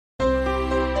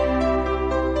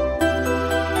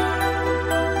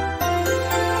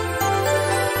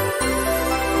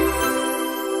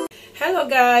Hello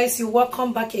guys, you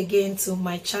welcome back again to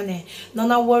my channel.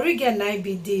 Now Warri Girl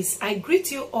TV this. I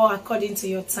greet you all according to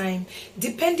your time,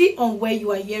 depending on where you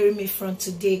are hearing me from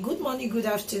today. Good morning, good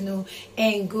afternoon,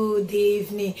 and good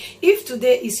evening. If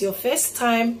today is your first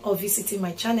time of visiting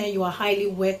my channel, you are highly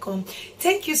welcome.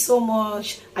 Thank you so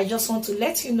much. I just want to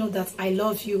let you know that I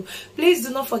love you. Please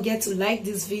do not forget to like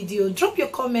this video, drop your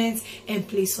comments, and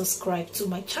please subscribe to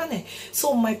my channel.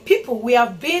 So my people, we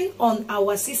have been on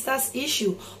our sister's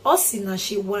issue, Osinachi'S.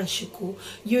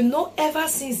 You know, ever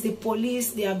since the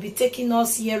police, they have been taking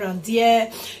us here and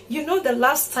there. You know, the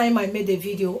last time I made a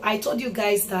video, I told you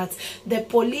guys that the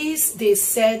police, they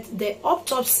said the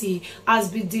autopsy has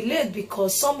been delayed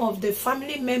because some of the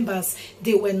family members,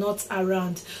 they were not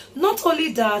around. Not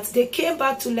only that, they came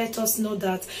back to let us know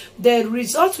that the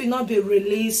results will not be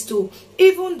released to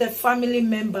even the family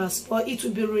members, but it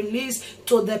will be released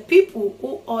to the people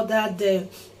who ordered the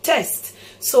test.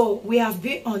 So we have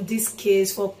been on this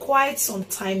case for quite some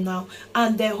time now,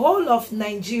 and the whole of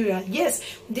Nigeria, yes,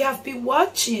 they have been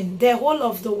watching. The whole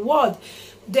of the world,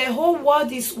 the whole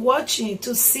world is watching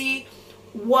to see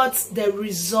what the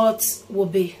results will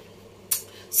be.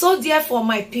 So therefore,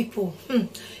 my people,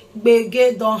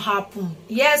 Bege don't happen.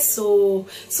 Yes, so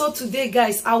today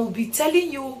guys, I will be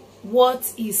telling you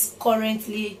what is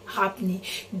currently happening.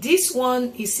 This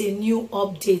one is a new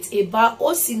update about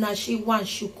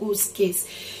Osinachi'S case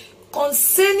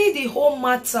concerning the whole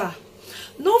matter.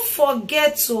 Don't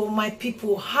forget, to my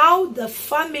people, how the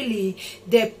family,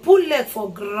 they pull leg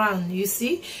for ground. You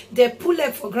see, they pull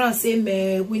leg for ground, say,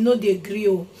 "Man, we know the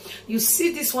grill." You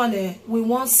see this one, we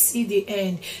won't see the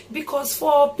end, because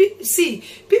for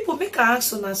people make an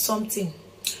action on something.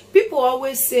 People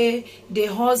always say the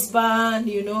husband,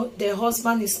 you know, the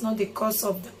husband is not the cause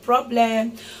of the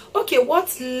problem. Okay,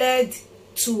 what led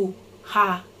to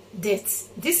her death?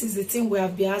 This is the thing we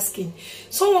have been asking.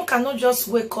 Someone cannot just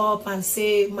wake up and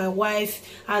say, my wife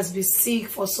has been sick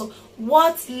for so.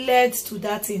 What led to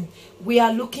that thing? We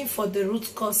are looking for the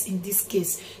root cause in this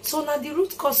case. So now the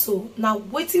root cause, so now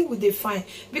waiting will they find?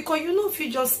 Because you know, if you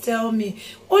just tell me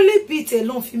only beat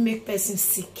alone if you make person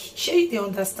sick, shey they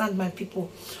understand, my people?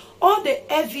 All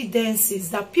the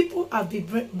evidences that people have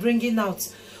been bringing out.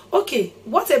 Okay,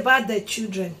 what about the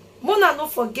children? Mona,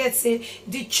 not forget, say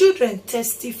the children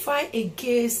testify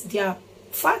against their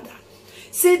father.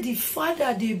 Say the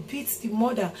father, they beat the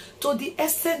mother to the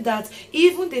extent that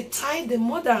even they tie the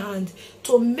mother hand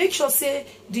to make sure, say,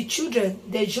 the children,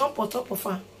 they jump on top of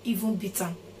her, even beat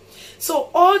her. So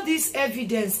all this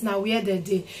evidence now where the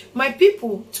day. My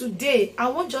people, today, I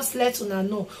won't just let una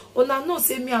know,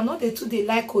 say me, I know they too they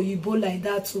like Oyibo like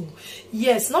that too.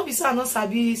 Yes, not because I not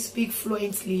sabi speak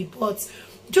fluently, but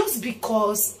just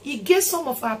because he gets some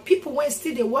of our people when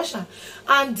still they watch her.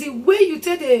 And the way you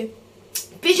tell the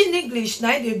Pidgin English,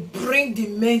 now they bring the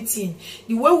main thing.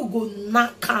 The way we go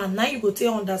knock and now you go to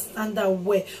understand that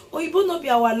way. Oyibo not be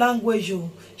our language,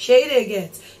 you share it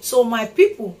get. So my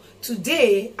people,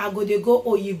 today I go to go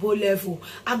Oyibo level.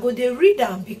 I go to read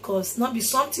them, because not be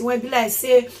something where be like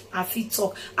say I fit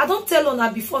talk. I don't tell on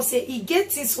her before, say he get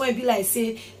this when be like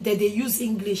say that they use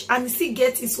English, and he still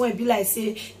get this when be like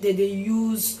say that they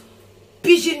use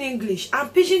Pidgin English,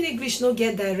 and Pidgin English no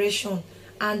get direction.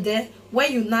 And then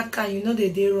when you knock and you know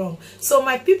that they wrong. So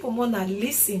my people wanna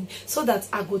listen, so that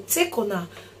I go take on her,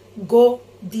 go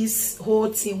this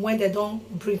whole thing when they don't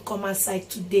bring common side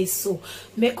today. So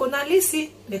make una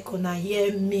listen, make una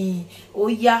hear me. Oh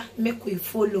yeah, make we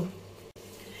follow.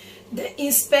 The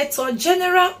Inspector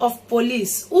General of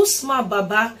Police, Usman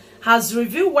Baba, has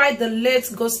revealed why the late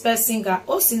gospel singer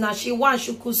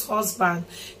Osinachi'S husband,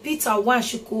 Peter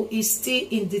Nwachukwu, is still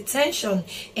in detention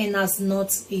and has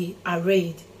not been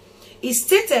arraigned. He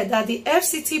stated that the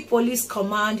FCT Police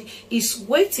Command is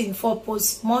waiting for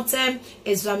post-mortem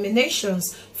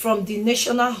examinations from the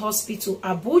National Hospital,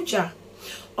 Abuja,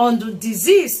 on the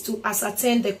disease to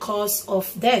ascertain the cause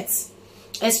of death,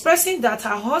 expressing that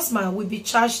her husband will be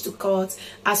charged to court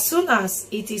as soon as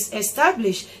it is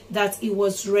established that he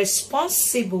was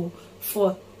responsible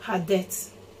for her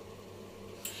death.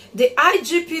 The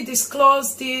IGP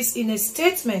disclosed this in a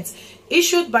statement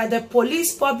issued by the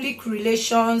police public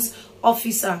relations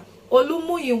officer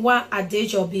Olumuyiwa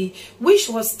Adejobi, which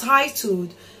was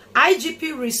titled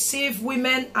 "IGP Receive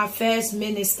Women Affairs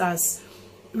Ministers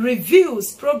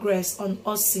Reviews Progress on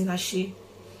Osinachi."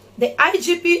 The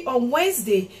IGP on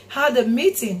Wednesday had a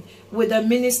meeting with the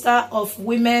Minister of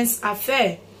Women's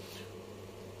Affairs,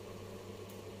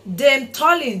 Dame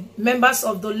Tolling, members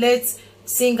of the late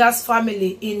singer's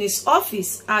family, in his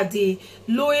office at the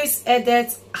Louis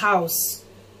Edet House,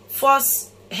 Force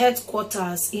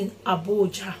Headquarters in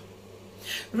Abuja.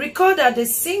 Recall that the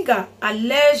singer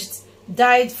alleged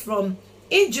died from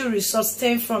injuries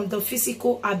sustained from the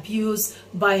physical abuse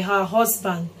by her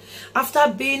husband after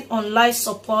being on life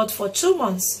support for 2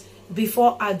 months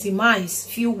before her demise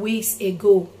few weeks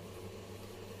ago.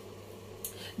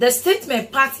 The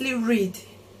statement partly read,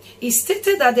 it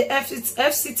stated that the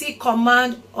FCT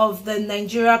command of the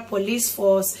Nigeria Police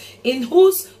Force, in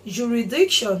whose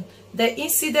jurisdiction the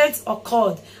incident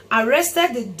occurred,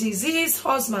 arrested the deceased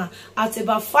husband at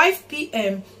about 5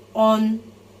 p.m. on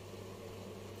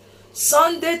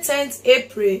Sunday 10th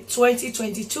April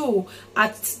 2022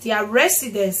 at their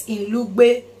residence in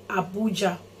Lugbe,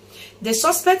 Abuja. The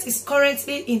suspect is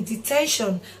currently in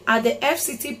detention at the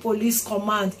FCT Police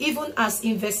Command, even as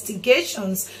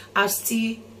investigations are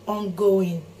still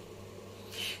ongoing.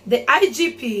 The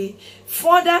IGP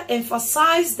further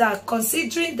emphasized that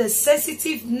considering the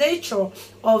sensitive nature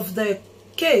of the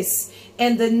case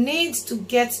and the need to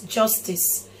get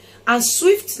justice, and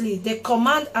swiftly the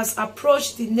command has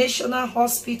approached the National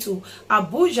Hospital,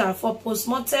 Abuja, for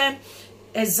postmortem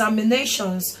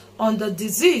examinations on the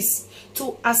deceased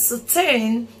to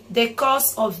ascertain the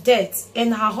cause of death,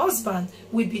 and her husband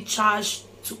will be charged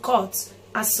to court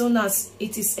as soon as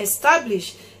it is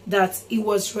established that he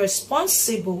was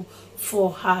responsible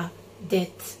for her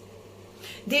death.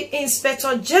 The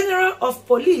Inspector General of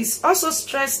Police also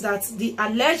stressed that the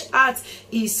alleged act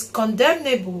is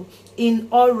condemnable in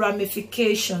all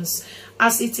ramifications,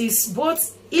 as it is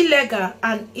both illegal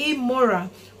and immoral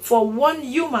for one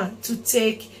human to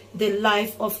take the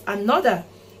life of another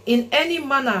in any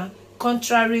manner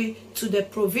contrary to the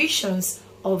provisions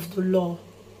of the law.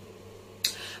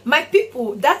 My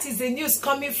people, that is the news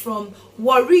coming from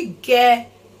Warri Girl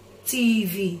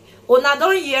TV. Una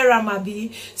don hear am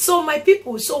abi? So my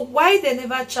people, so why they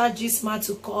never charge this man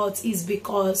to court is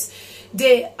because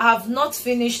they have not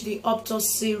finished the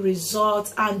autopsy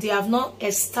result and they have not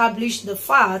established the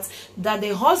fact that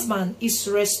the husband is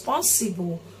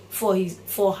responsible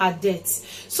for her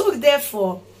death. So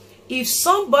therefore, if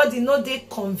somebody no dey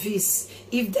convinced,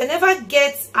 if they never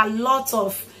get a lot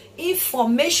of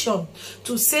information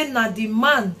to say na the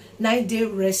man na dey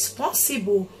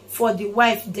responsible for the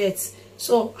wife death,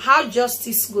 so how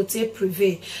justice go take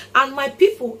prevail? And my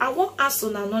people, I want to ask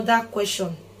on another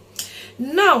question.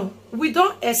 Now we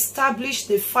don't establish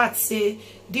the fact say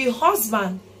the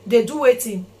husband they do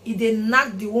waiting, he dey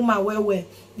knock the woman well,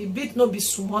 the beat no be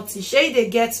smutty. Shey they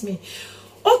get me?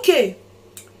 Okay,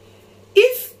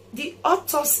 if the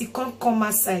autopsy come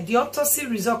aside, the autopsy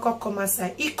result come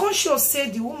aside, it can show say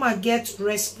the woman get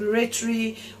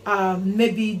respiratory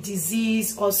maybe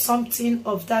disease or something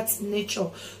of that nature.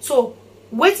 So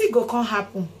wetin go come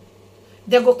happen?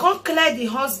 They go come clear the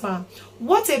husband.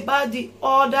 What about the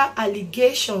other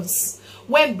allegations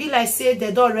when be like say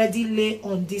they don't already lay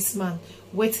on this man?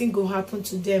 Wetin go happen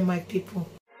to them, my people?